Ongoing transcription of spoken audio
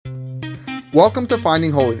Welcome to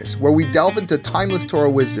Finding Holiness, where we delve into timeless Torah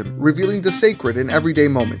wisdom, revealing the sacred in everyday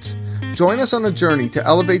moments. Join us on a journey to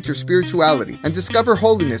elevate your spirituality and discover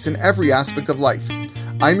holiness in every aspect of life.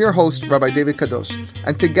 I'm your host, Rabbi David Kadosh,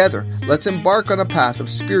 and together, let's embark on a path of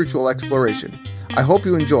spiritual exploration. I hope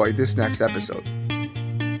you enjoy this next episode.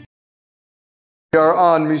 We are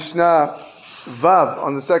on Mishnah Vav,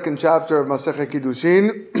 on the second chapter of Masechet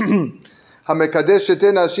Kiddushin. Hamekadesh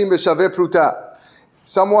shete nashim b'shaveh pruta.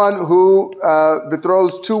 Someone who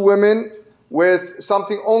betroths two women with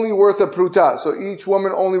something only worth a pruta. So each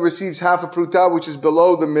woman only receives half a pruta, which is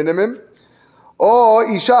below the minimum. Or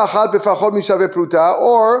isha achat b'fachot mishaveh pruta,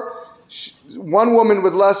 or one woman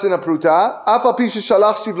with less than a pruta. Af al pi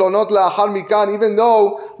sheshalach sivlonot la'achar mikan, even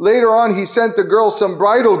though later on he sent the girl some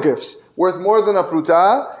bridal gifts worth more than a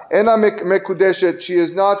pruta. Ena mekudeshet, she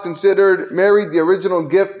is not considered married. The original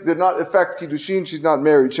gift did not affect kiddushin. She's not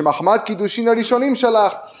married. Shemachmat kiddushin harishonim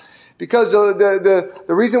shalach. Because the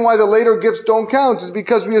reason why the later gifts don't count is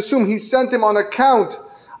because we assume he sent them on account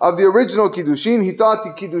of the original kiddushin. He thought the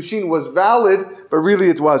kiddushin was valid, but really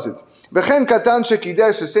it wasn't. V'chen katan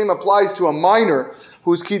shekidesh, the same applies to a minor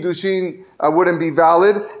whose kiddushin wouldn't be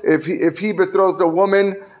valid if he betrothed a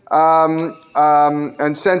woman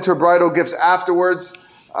and sent her bridal gifts afterwards.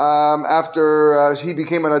 After he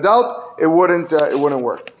became an adult, it wouldn't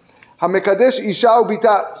work. Hamekadesh isha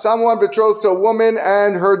ubita, someone betrothed to a woman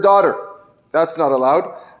and her daughter. That's not allowed.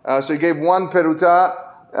 So he gave one peruta,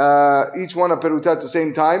 each one a peruta at the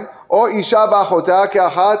same time. Or isha bachota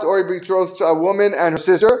keachat, or he betrothed to a woman and her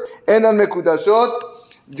sister. Enan mekudashot,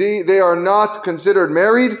 they are not considered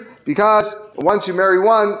married, because once you marry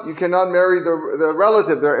one, you cannot marry the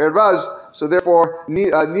relative, their ervaz. So therefore,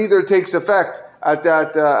 neither takes effect at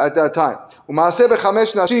that time. It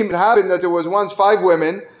happened that there was once 5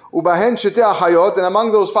 women, and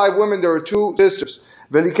among those 5 women there were 2 sisters.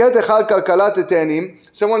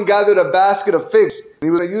 Someone gathered a basket of figs, and he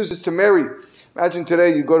was going to use this to marry. Imagine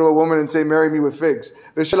today you go to a woman and say, marry me with figs.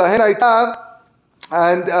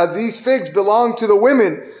 And these figs belonged to the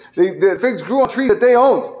women. The figs grew on trees that they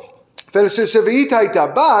owned. But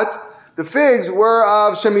the figs were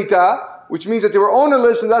of Shemitah, which means that they were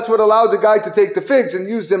ownerless, and that's what allowed the guy to take the figs and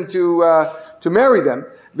use them to marry them.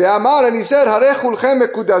 And he said,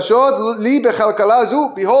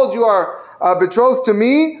 behold, you are betrothed to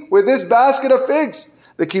me with this basket of figs.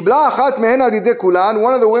 One of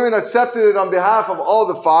the women accepted it on behalf of all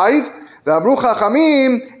the 5. That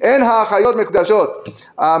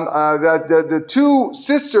the 2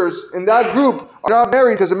 sisters in that group are not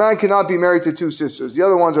married, because a man cannot be married to 2 sisters. The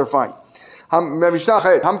other ones are fine.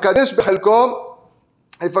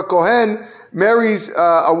 If a kohen marries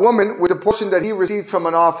a woman with a portion that he received from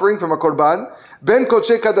an offering, from a korban, ben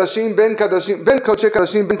kodshe kadashim, ben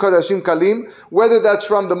kadashim kalim, whether that's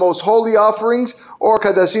from the most holy offerings or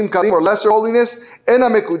kadashim kalim, or lesser holiness, ena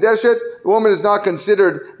mekudeshet, the woman is not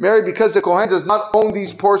considered married, because the kohen does not own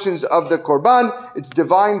these portions of the korban. It's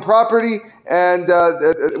divine property, and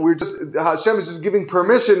Hashem is just giving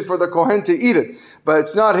permission for the kohen to eat it, but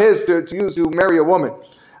it's not his to use to marry a woman.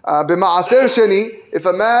 B'ma'aser sheni, if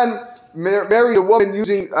a man married a woman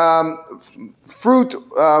using fruit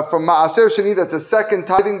from ma'aser sheni, that's a second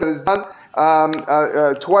tithing that is done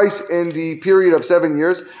twice in the period of 7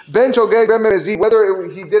 years. Ben shogeg ben mezid, whether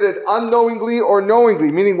he did it unknowingly or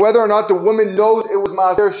knowingly, meaning whether or not the woman knows it was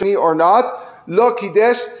ma'aser sheni or not. Lo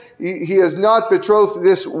kidesh, he has not betrothed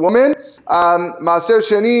this woman. Maaser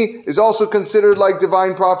Sheni is also considered like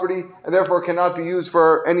divine property, and therefore cannot be used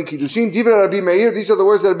for any kiddushin. Divra Rabbi Meir, these are the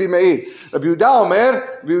words of Rabbi Meir. Rabbi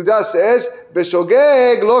Yehuda says,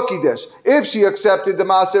 Beshogeg lo kidesh. If she accepted the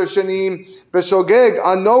Maaser Sheni, Beshogeg,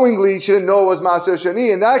 unknowingly, she didn't know it was Maaser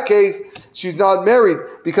Sheni, in that case, she's not married,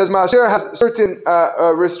 because Maaser has certain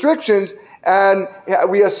restrictions, and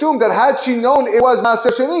we assume that had she known it was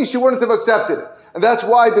Maaser Sheni, she wouldn't have accepted it. And that's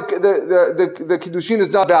why the kiddushin is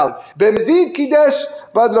not valid. B'mezid kidesh,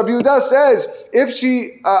 but Rabbi Yehuda says, if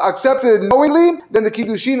she accepted it knowingly, then the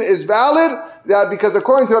kiddushin is valid, because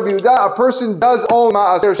according to Rabbi Yehuda, a person does own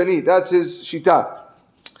ma'aser sheni. That's his shita.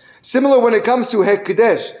 Similar when it comes to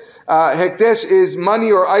hekdesh. Hekdesh is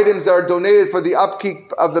money or items that are donated for the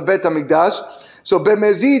upkeep of the Bet HaMikdash. So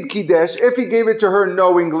b'mezid kidesh, if he gave it to her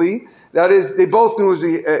knowingly, that is, they both knew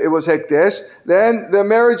it was hekdesh, then the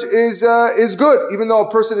marriage is good. Even though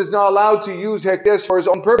a person is not allowed to use hekdesh for his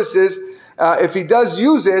own purposes, if he does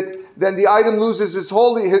use it, then the item loses its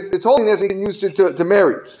holiness, and he can use it to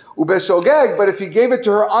marry. Ubeshogeg, but if he gave it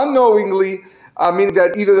to her unknowingly, meaning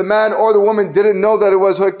that either the man or the woman didn't know that it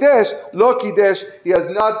was hekdesh, lo kidesh, he has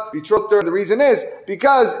not betrothed her. And the reason is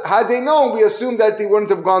because had they known, we assume that they wouldn't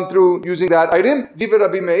have gone through using that item. Divrei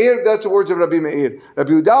Rabbi Meir, that's the words of Rabbi Meir.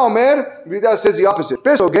 Rabbi Yehuda Omer, Rabbi Yehuda says the opposite.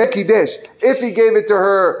 If he gave it to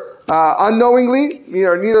her unknowingly,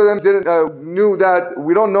 neither of them didn't knew that.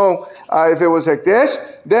 We don't know if it was hekdesh.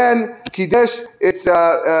 Then kidesh, it's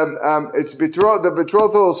betrothal. The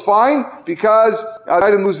betrothal is fine because the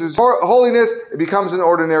item loses holiness. It becomes an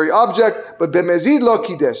ordinary object. But bemezid lo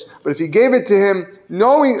kidesh. But if he gave it to him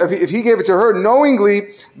if he gave it to her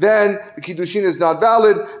knowingly, then the kiddushin is not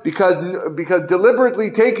valid because deliberately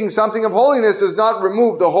taking something of holiness does not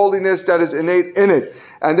remove the holiness that is innate in it,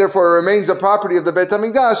 and therefore it remains a property of the Beit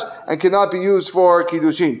HaMikdash and cannot be used for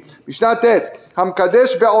kiddushin. Mishnah Tet,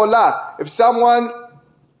 hamkadesh be'olah. If someone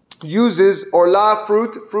uses orla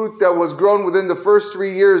fruit that was grown within the first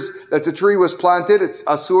 3 years that the tree was planted, it's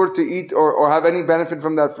asur to eat or have any benefit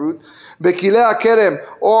from that fruit. Bekilei kerem,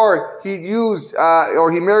 or he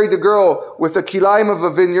married a girl with a kilaim of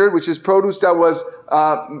a vineyard, which is produce that was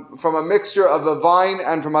from a mixture of a vine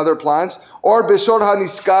and from other plants. Or beshor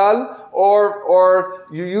haniskal, or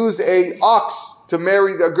you used a ox to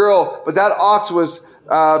marry the girl, but that ox was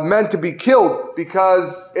meant to be killed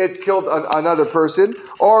because it killed another person.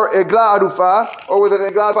 Or egla arufa, or with an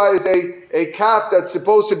egla arufa is a calf that's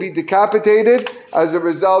supposed to be decapitated as a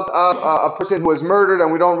result of a person who was murdered,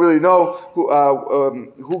 and we don't really know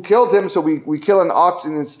who killed him, so we kill an ox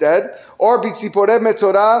instead. Or bitzipore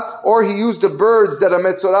metzorah, or he used the birds that a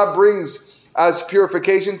metzorah brings as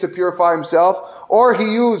purification to purify himself. Or he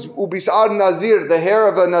used ubisar nazir, the hair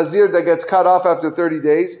of a nazir that gets cut off after 30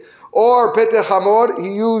 days. Or Peter Hamor,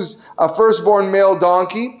 he used a firstborn male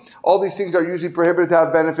donkey. All these things are usually prohibited to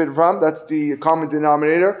have benefit from. That's the common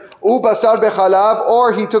denominator. Basar bechalav,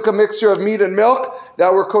 or he took a mixture of meat and milk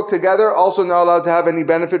that were cooked together, also not allowed to have any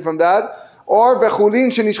benefit from that. Or vechulin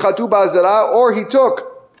shenishchatu ba'azara, or he took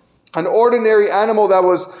an ordinary animal that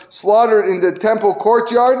was slaughtered in the temple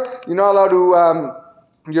courtyard.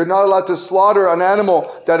 You're not allowed to slaughter an animal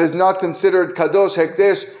that is not considered kadosh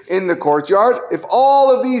hekdesh in the courtyard. If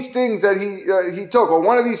all of these things that he took, or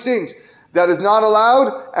one of these things that is not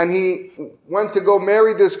allowed, and he went to go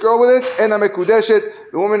marry this girl with it, ena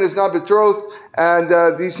mekudeshet, the woman is not betrothed, and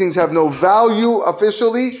these things have no value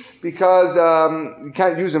officially because you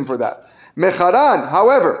can't use them for that. Mecharan,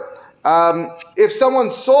 however, if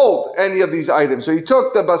someone sold any of these items, so he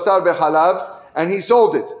took the basar bechalav and he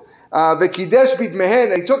sold it. V'kidesh bit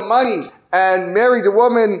mehen, he took money and married a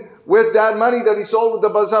woman with that money that he sold with the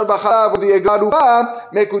basar b'chalav, with the eglarufa,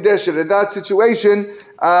 mekudeshet. In that situation,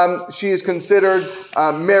 she is considered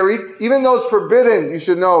married, even though it's forbidden, you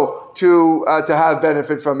should know, to have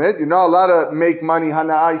benefit from it. You're not allowed to make money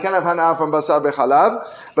hana'ah. You can't have hana'ah from basar b'chalav.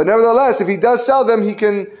 But nevertheless, if he does sell them,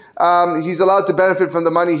 he's allowed to benefit from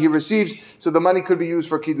the money he receives, so the money could be used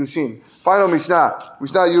for kiddushin. Final Mishnah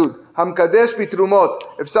Yud. Hamkadesh bitrumot.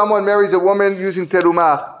 If someone marries a woman using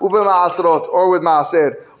terumah, uvema'asrot, or with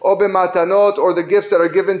ma'aser, or b'matanot, or the gifts that are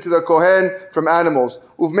given to the kohen from animals,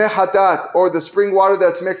 uvme hatat, or the spring water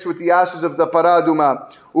that's mixed with the ashes of the paraduma,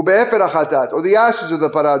 ube'efer hatat, or the ashes of the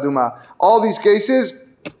paraduma. All these cases,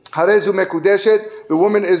 harezu mekudeshet, the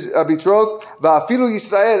woman is betrothed. Va'afilu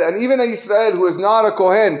Yisrael, and even a Yisrael who is not a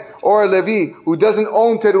kohen or a Levi, who doesn't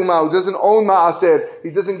own terumah, who doesn't own ma'aser, he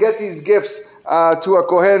doesn't get these gifts to a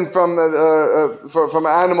kohen from an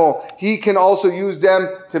animal, he can also use them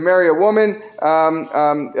to marry a woman.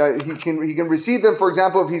 He can receive them, for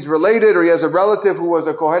example, if he's related or he has a relative who was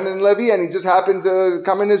a kohen and Levi, and he just happened to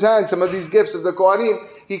come in his hand some of these gifts of the kohanim,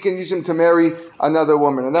 he can use them to marry another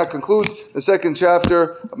woman. And that concludes the second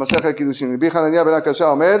chapter of Masechet Kiddushin.